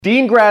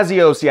Dean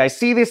Graziosi, I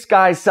see this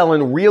guy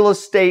selling real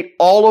estate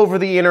all over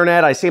the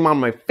internet. I see him on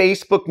my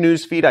Facebook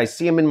newsfeed. I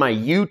see him in my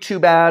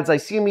YouTube ads. I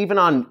see him even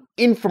on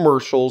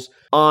infomercials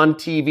on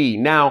TV.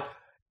 Now,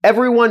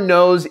 everyone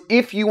knows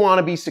if you want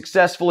to be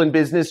successful in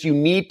business, you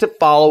need to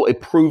follow a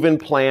proven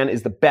plan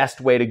is the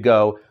best way to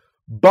go.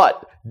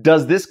 But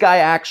does this guy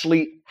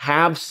actually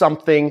have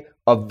something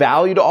of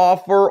value to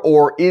offer,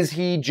 or is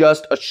he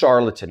just a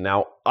charlatan?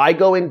 Now, I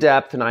go in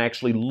depth and I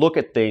actually look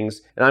at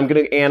things, and I'm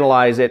going to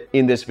analyze it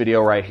in this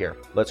video right here.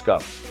 Let's go.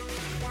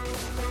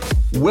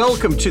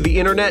 Welcome to the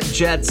Internet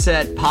Jet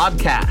Set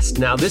podcast.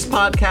 Now, this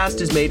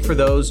podcast is made for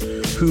those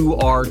who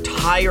are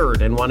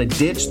tired and want to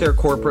ditch their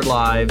corporate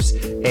lives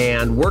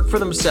and work for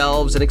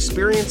themselves and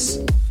experience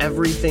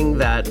everything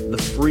that the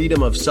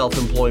freedom of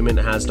self-employment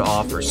has to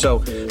offer. So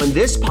on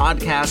this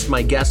podcast,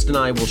 my guest and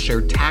I will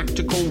share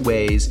tactical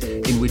ways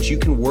in which you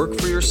can work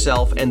for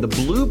yourself and the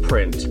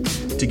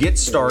blueprint to get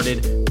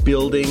started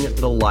building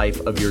the life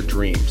of your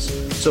dreams.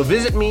 So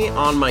visit me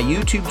on my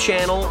YouTube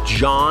channel,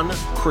 John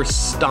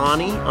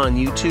Crestani on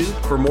YouTube,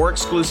 for more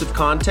exclusive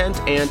content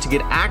and to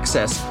get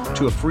access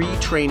to a free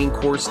training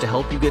course to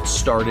help you get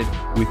started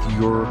with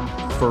your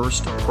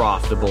first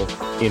profitable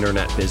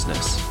internet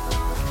business.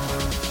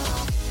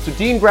 So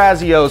Dean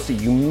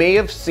Graziosi, you may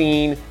have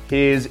seen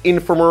his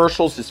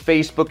infomercials, his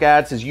Facebook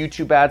ads, his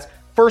YouTube ads.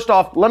 First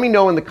off, let me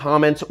know in the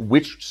comments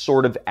which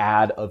sort of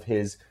ad of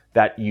his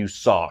that you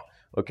saw.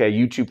 Okay,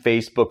 YouTube,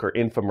 Facebook, or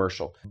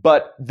infomercial.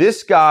 But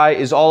this guy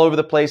is all over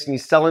the place and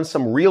he's selling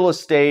some real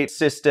estate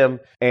system.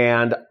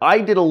 And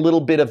I did a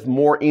little bit of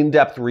more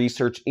in-depth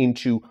research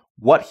into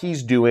what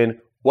he's doing,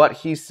 what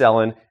he's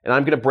selling, and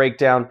I'm going to break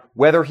down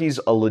whether he's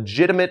a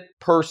legitimate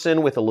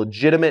person with a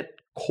legitimate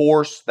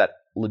course that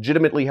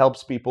legitimately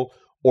helps people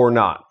or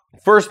not.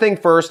 First thing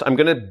first, I'm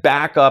going to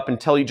back up and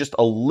tell you just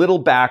a little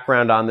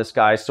background on this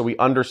guy so we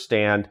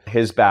understand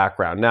his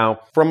background.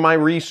 Now, from my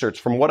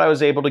research, from what I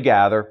was able to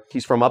gather,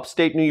 he's from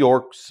upstate New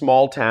York,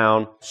 small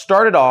town,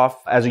 started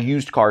off as a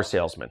used car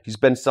salesman. He's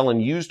been selling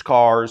used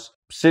cars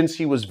since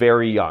he was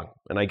very young.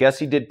 And I guess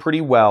he did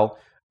pretty well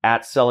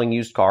at selling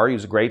used car. He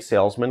was a great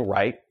salesman,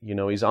 right? You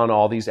know, he's on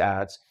all these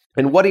ads.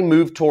 And what he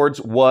moved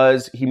towards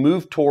was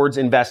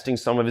investing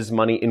some of his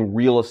money in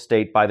real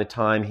estate by the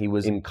time he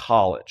was in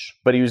college.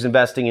 But he was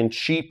investing in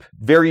cheap,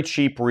 very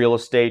cheap real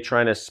estate,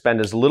 trying to spend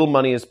as little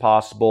money as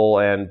possible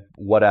and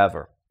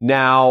whatever.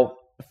 Now,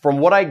 from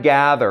what I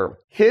gather,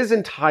 his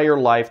entire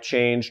life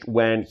changed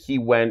when he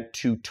went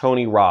to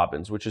Tony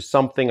Robbins, which is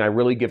something I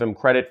really give him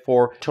credit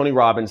for. Tony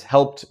Robbins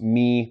helped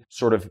me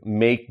sort of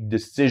make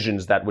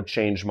decisions that would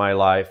change my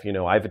life. You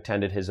know, I've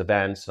attended his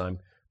events. I'm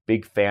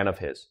big fan of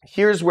his.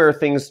 Here's where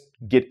things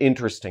get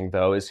interesting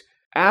though, is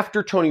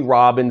after Tony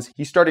Robbins,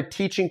 he started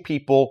teaching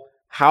people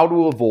how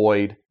to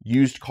avoid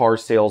used car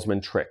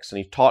salesman tricks. And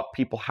he taught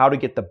people how to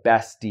get the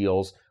best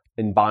deals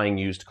in buying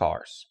used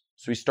cars.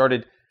 So he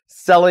started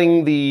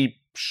selling the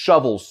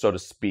shovels, so to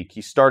speak.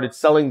 He started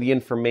selling the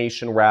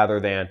information rather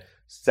than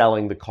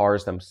selling the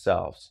cars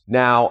themselves.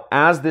 Now,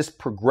 as this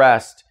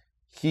progressed,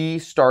 he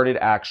started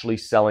actually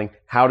selling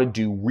how to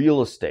do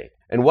real estate.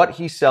 And what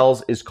he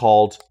sells is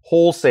called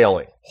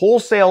wholesaling.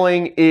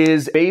 Wholesaling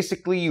is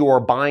basically you are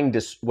buying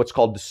what's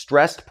called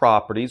distressed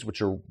properties, which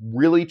are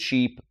really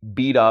cheap,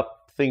 beat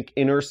up, think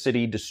inner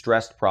city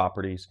distressed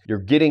properties. You're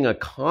getting a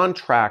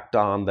contract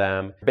on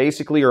them.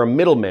 Basically, you're a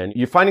middleman.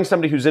 You're finding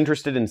somebody who's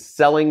interested in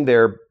selling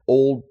their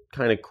old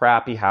kind of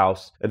crappy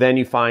house. And then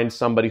you find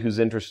somebody who's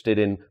interested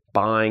in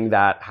buying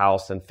that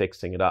house and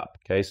fixing it up.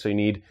 Okay, so you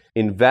need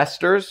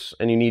investors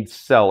and you need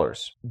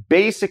sellers.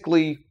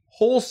 Basically,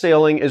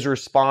 wholesaling is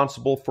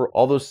responsible for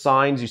all those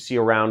signs you see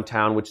around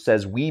town which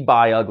says, "We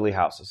buy ugly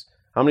houses."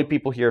 How many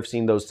people here have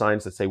seen those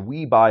signs that say,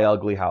 "We buy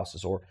ugly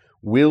houses," or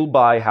 "We'll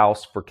buy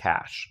house for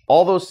cash"?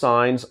 All those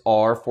signs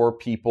are for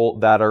people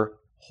that are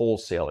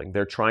wholesaling.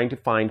 They're trying to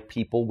find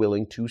people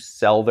willing to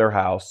sell their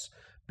house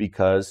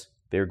because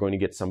they're going to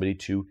get somebody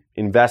to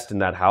invest in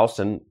that house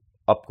and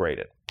upgrade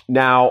it.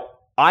 Now,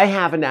 I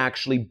haven't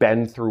actually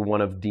been through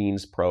one of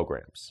Dean's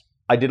programs.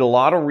 I did a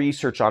lot of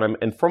research on him,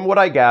 and from what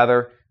I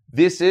gather,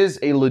 this is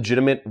a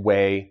legitimate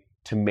way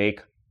to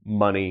make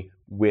money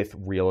with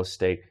real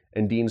estate,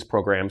 and Dean's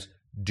programs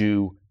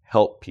do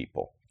help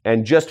people.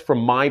 And just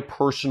from my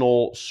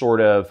personal sort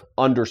of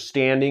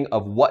understanding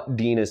of what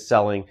Dean is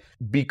selling,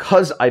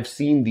 because I've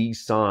seen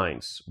these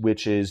signs,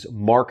 which is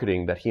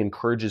marketing that he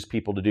encourages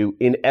people to do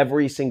in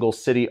every single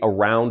city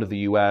around the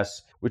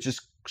US, which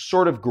is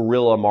sort of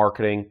guerrilla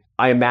marketing,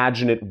 I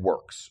imagine it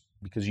works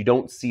because you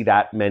don't see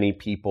that many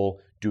people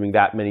doing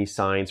that many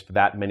signs for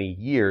that many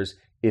years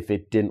if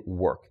it didn't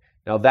work.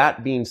 Now,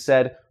 that being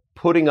said,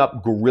 putting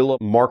up guerrilla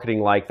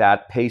marketing like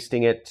that,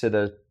 pasting it to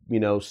the,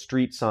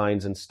 street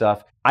signs and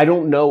stuff, I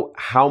don't know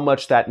how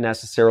much that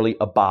necessarily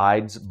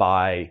abides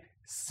by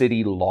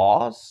city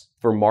laws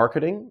for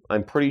marketing.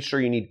 I'm pretty sure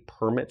you need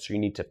permits or you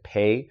need to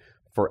pay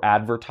for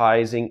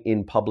advertising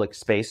in public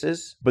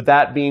spaces. But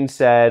that being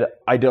said,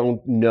 I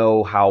don't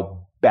know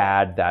how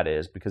bad that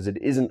is because it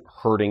isn't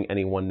hurting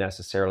anyone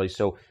necessarily.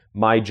 So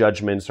my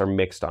judgments are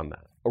mixed on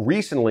that.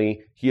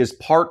 recently he has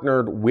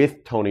partnered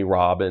with Tony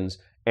Robbins,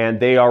 and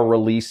they are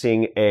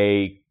releasing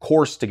a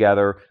course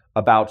together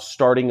about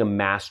starting a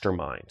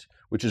mastermind,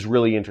 which is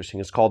really interesting.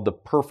 It's called the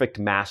Perfect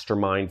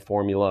Mastermind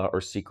Formula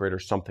or Secret or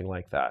something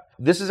like that.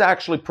 This is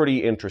actually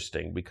pretty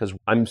interesting because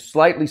I'm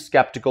slightly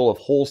skeptical of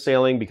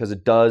wholesaling because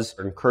it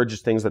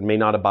encourages things that may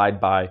not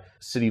abide by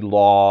city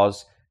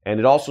laws. And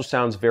it also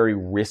sounds very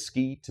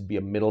risky to be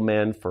a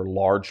middleman for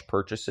large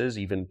purchases.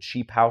 Even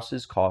cheap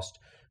houses cost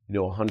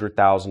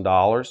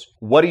 $100,000.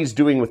 What he's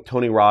doing with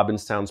Tony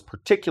Robbins sounds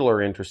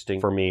particularly interesting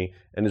for me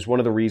and is one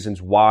of the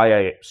reasons why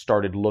I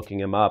started looking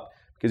him up,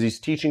 because he's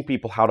teaching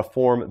people how to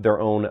form their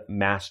own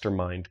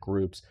mastermind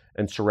groups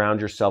and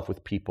surround yourself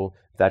with people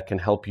that can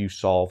help you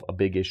solve a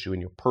big issue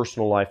in your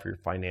personal life or your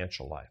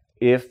financial life.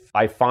 If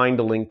I find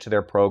a link to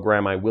their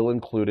program, I will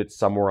include it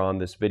somewhere on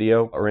this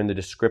video or in the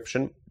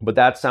description. But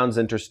that sounds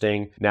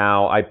interesting.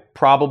 Now, I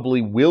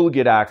probably will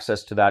get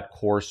access to that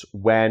course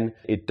when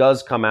it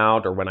does come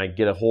out or when I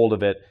get a hold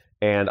of it,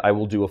 and I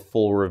will do a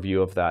full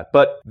review of that.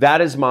 But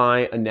that is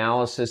my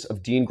analysis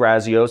of Dean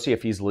Graziosi,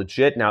 if he's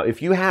legit. Now,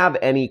 if you have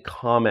any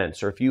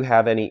comments or if you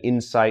have any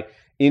insight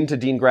into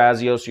Dean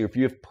Graziosi, or if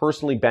you have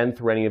personally been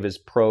through any of his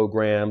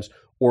programs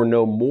or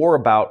know more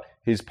about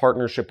his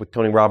partnership with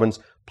Tony Robbins,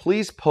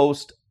 please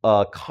post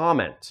a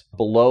comment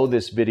below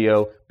this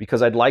video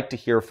because I'd like to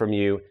hear from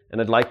you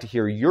and I'd like to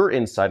hear your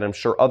insight, I'm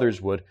sure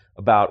others would,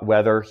 about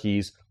whether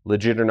he's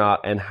legit or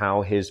not and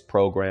how his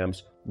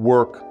programs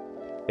work,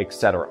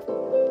 etc.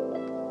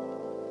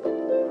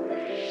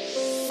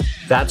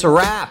 That's a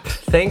wrap.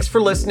 Thanks for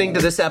listening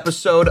to this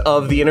episode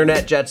of the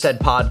Internet Jet Set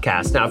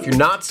Podcast. Now, if you're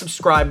not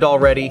subscribed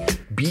already,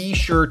 be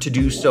sure to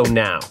do so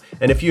now.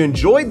 And if you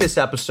enjoyed this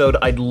episode,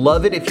 I'd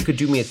love it if you could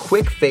do me a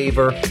quick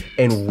favor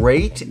and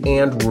rate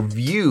and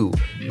review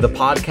the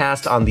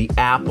podcast on the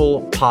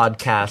Apple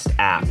Podcast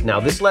app.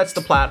 Now, this lets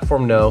the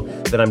platform know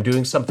that I'm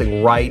doing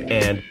something right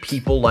and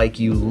people like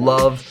you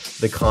love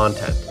the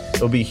content.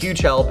 It would be a huge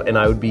help and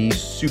I would be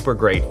super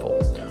grateful.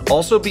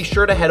 Also, be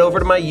sure to head over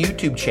to my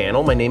YouTube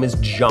channel. My name is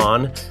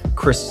John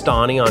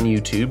Crestani on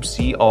YouTube,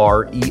 Crestani,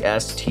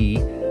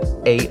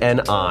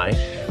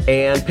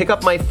 and pick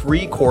up my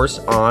free course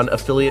on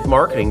affiliate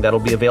marketing that'll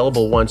be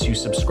available once you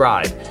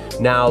subscribe.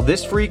 Now,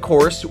 this free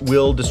course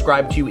will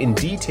describe to you in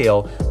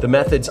detail the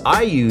methods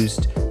I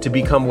used to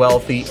become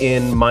wealthy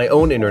in my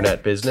own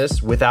internet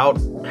business without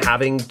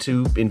having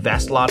to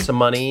invest lots of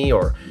money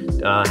or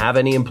have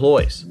any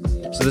employees.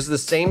 So this is the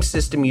same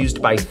system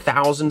used by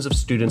thousands of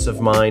students of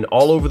mine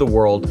all over the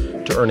world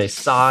to earn a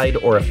side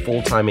or a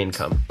full-time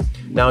income.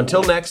 Now,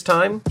 until next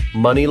time,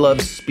 money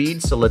loves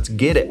speed, so let's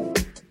get it.